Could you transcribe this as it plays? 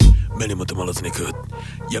目にも止まらずに食う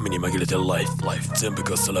闇に紛れてるライフ全部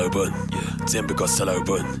がさらう分、全部がさらう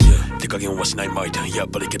分、手加減はしないマイダン、やっ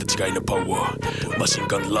ぱり桁違いのパワー、マシン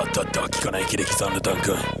ガンでラッタッタ効かない切り刻んだダン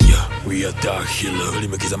カン、We are dark hero 振り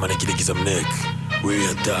向きざまに切り刻むネック We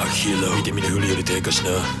are dark hero 見てみるふりより低下しな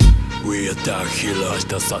We are dark hero 明日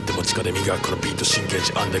明後日も地下で磨くこのビート神経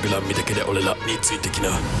値アンダーグラウンド見だけで俺らについてきな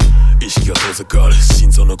意識が遠ざかる心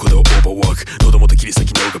臓の鼓動オーバーワーク喉元切り裂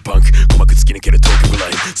き脳がパンク鼓膜突き抜けるトークブライ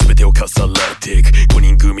ン全てを重なっていく5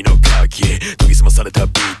人組の鍵研ぎ澄まされた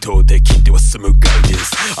ビートで切っては進むガイデン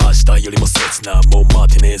ス明日よりも切なもう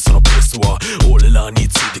待てねえそのペースは俺らに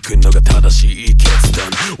ついてくんのが正しい決断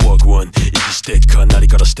Walk one 息してかなり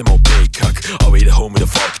からしても明確 Away the home the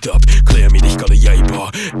fucked up 暗闇で光る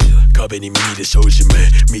刃壁に耳で生じ目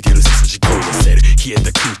見てる背筋凍らせる冷え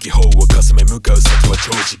た空気砲をかすめ向かう先は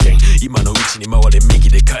超次元今のうちに回れ右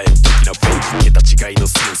で帰る時のフェイク桁違いの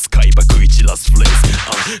センス海爆一ラスフレー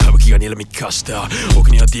ズ歌舞伎が睨みかした奥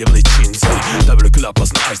にはディアブリ鎮座ダブルクラッパー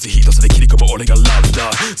ズのアイスヒートさで切り込む俺がラブ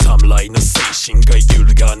だ侍の精神が揺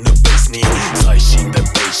るがぬベースに最新でベ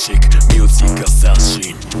ーシックミュージックアサ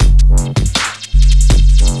シン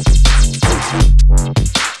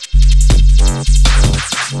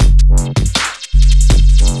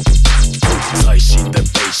最新でベ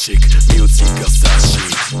ーシックミュージックアサシン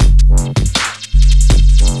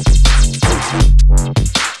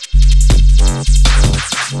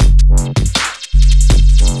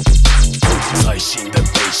最新でベ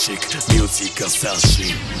ーシックミュージックアサ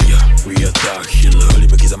シン We are dark hero 振り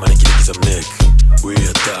向きざまに切り刻むネック We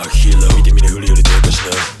are dark hero 見てみるふりより低下し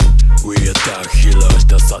なWe are dark hero 明日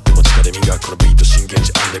明後日も地下で磨くこのビート神経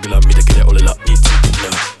値アンダーグラウンド見だけで俺らについてきな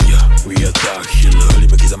We are dark hero 振り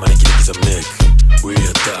向きざまに切り刻むネック We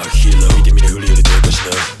are dark hero 見てみるふりより低下し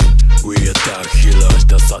な We are dark hero 明日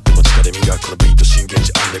明後日も地下で磨くこのビート神経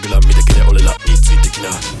値アンダーグラウンド見だけで俺らについてきな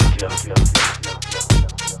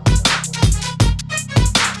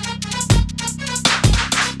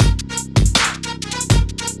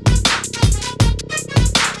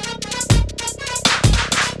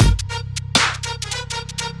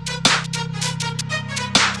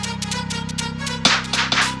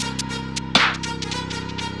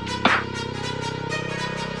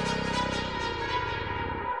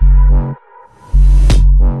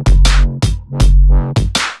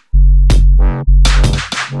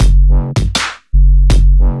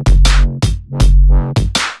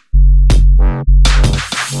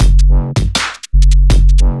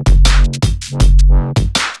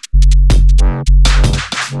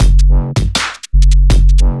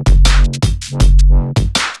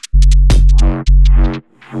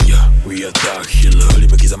We are dark hero 振り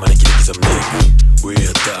向きざまに切り刻むネック We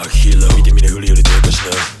are dark hero 見てみるふりより低下し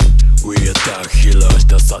な We are dark hero 明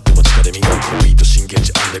日明後日も地下で磨くこのビート神経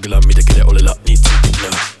値アンダーグラウンド見だけで俺らについてきな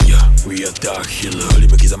We are dark hero 振り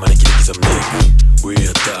向きざまに切り刻むネック We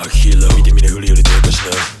are dark hero 見てみるふりより低下し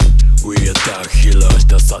な We are dark hero 明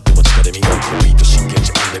日明後日も地下で磨くこのビート神経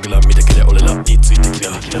値アンダーグラウンド見だけで俺らについてき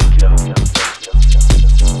な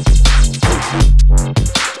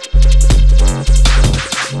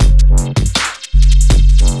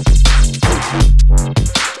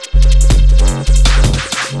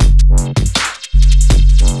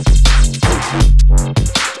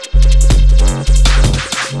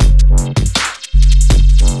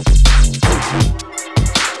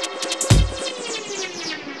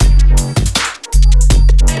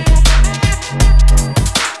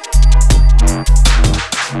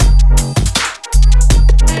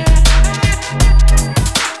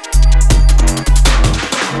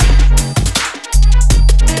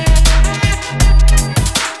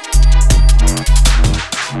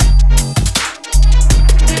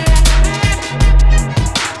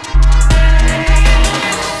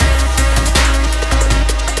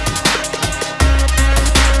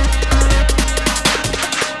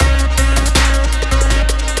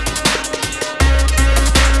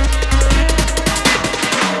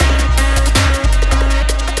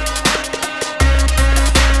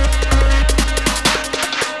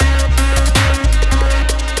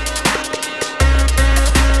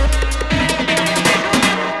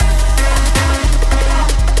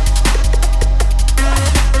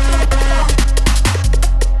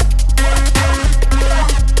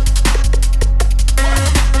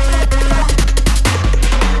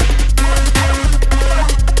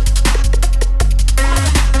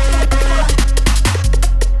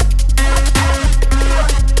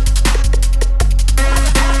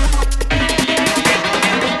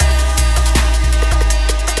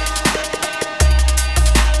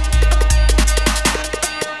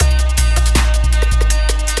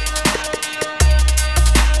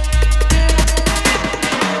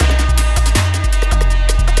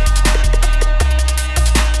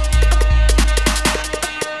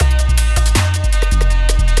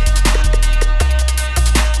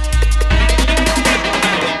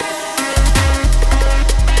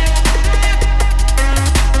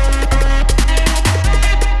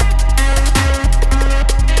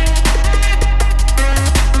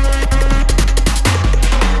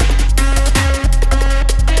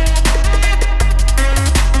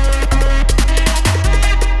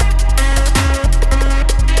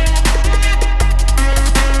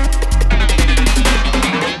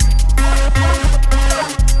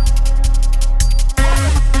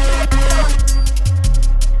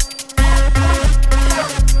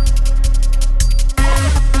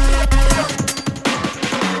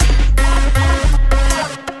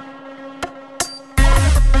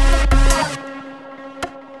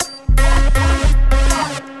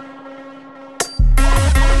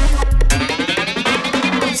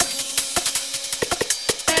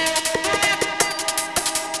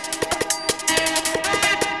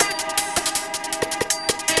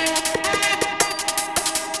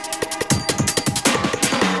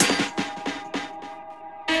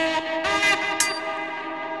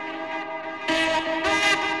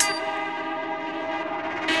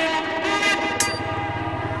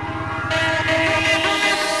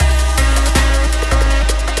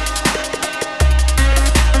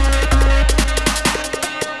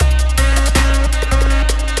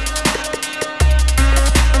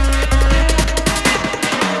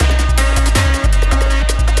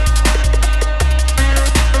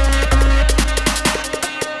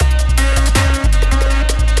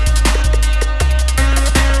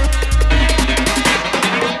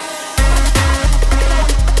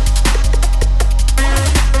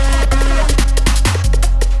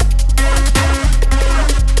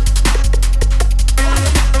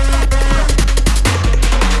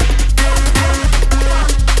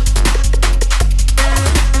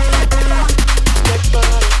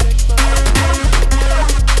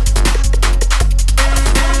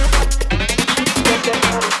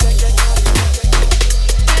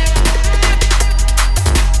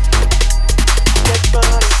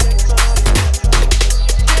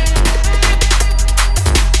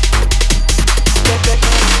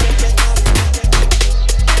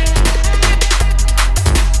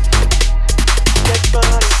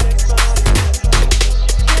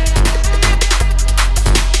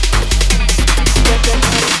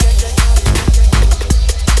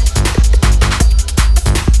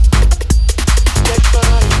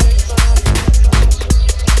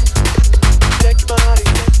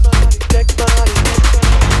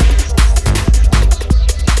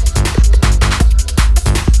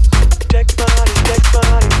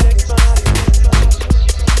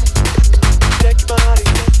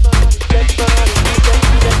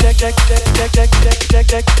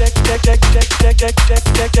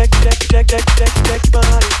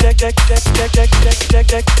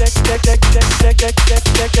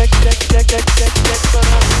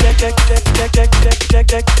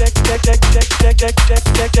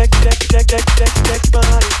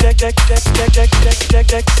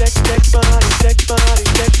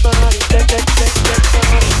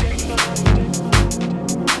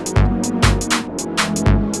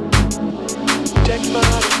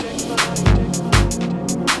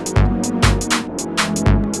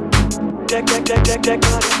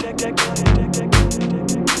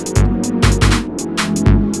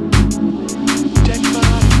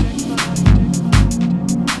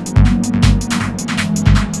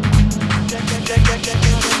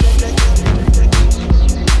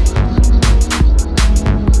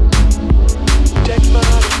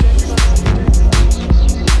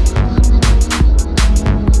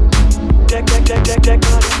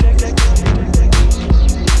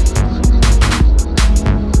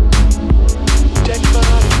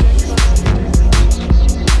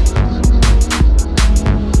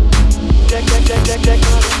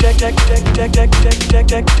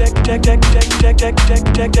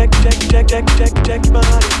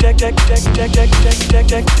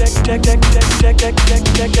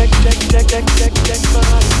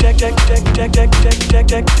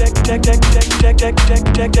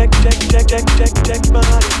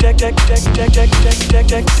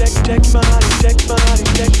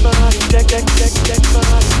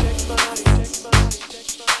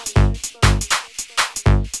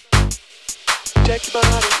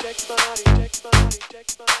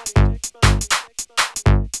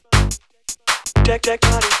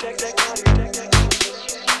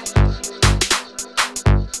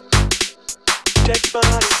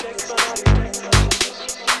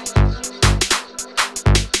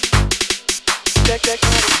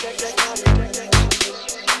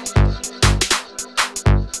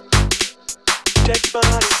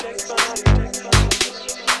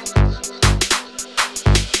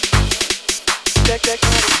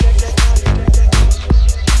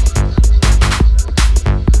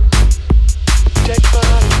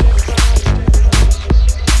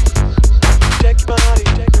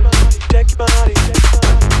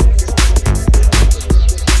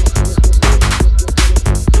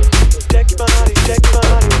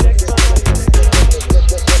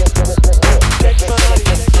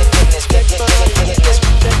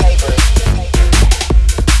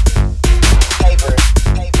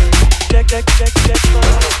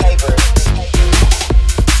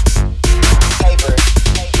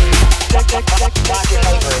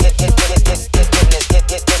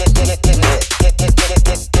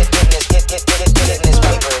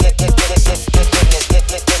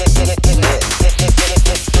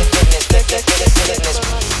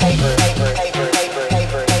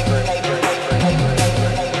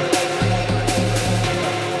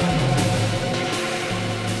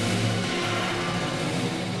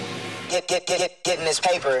Getting this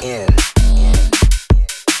paper in.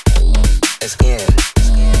 It's in.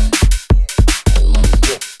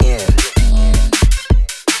 Get in.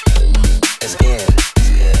 It's in.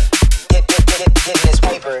 Getting this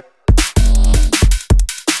paper.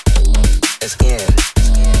 It's in.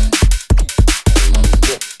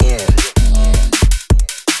 Get in.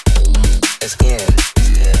 It's in.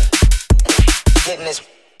 Getting this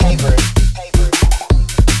paper.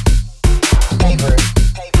 Paper.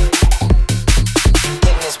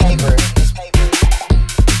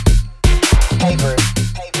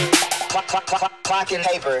 Paper. Clocking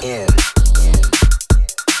paper in.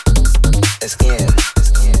 It's in. Get in.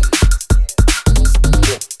 It's in.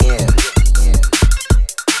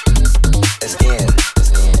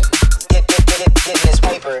 Getting this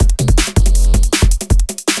paper. In.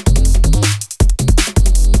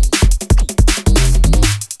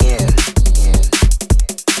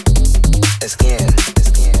 It's in.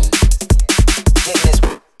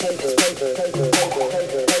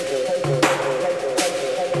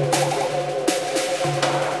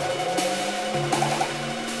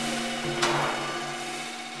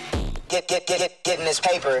 Getting this paper. Getting this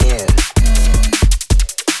paper in.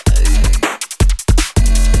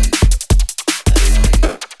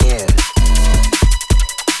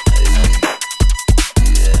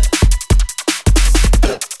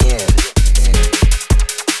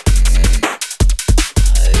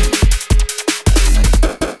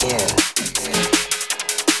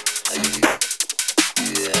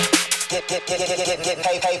 Getting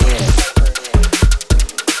paper in.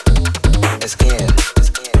 It's in.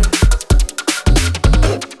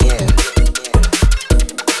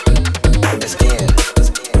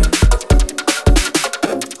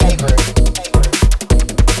 Paper.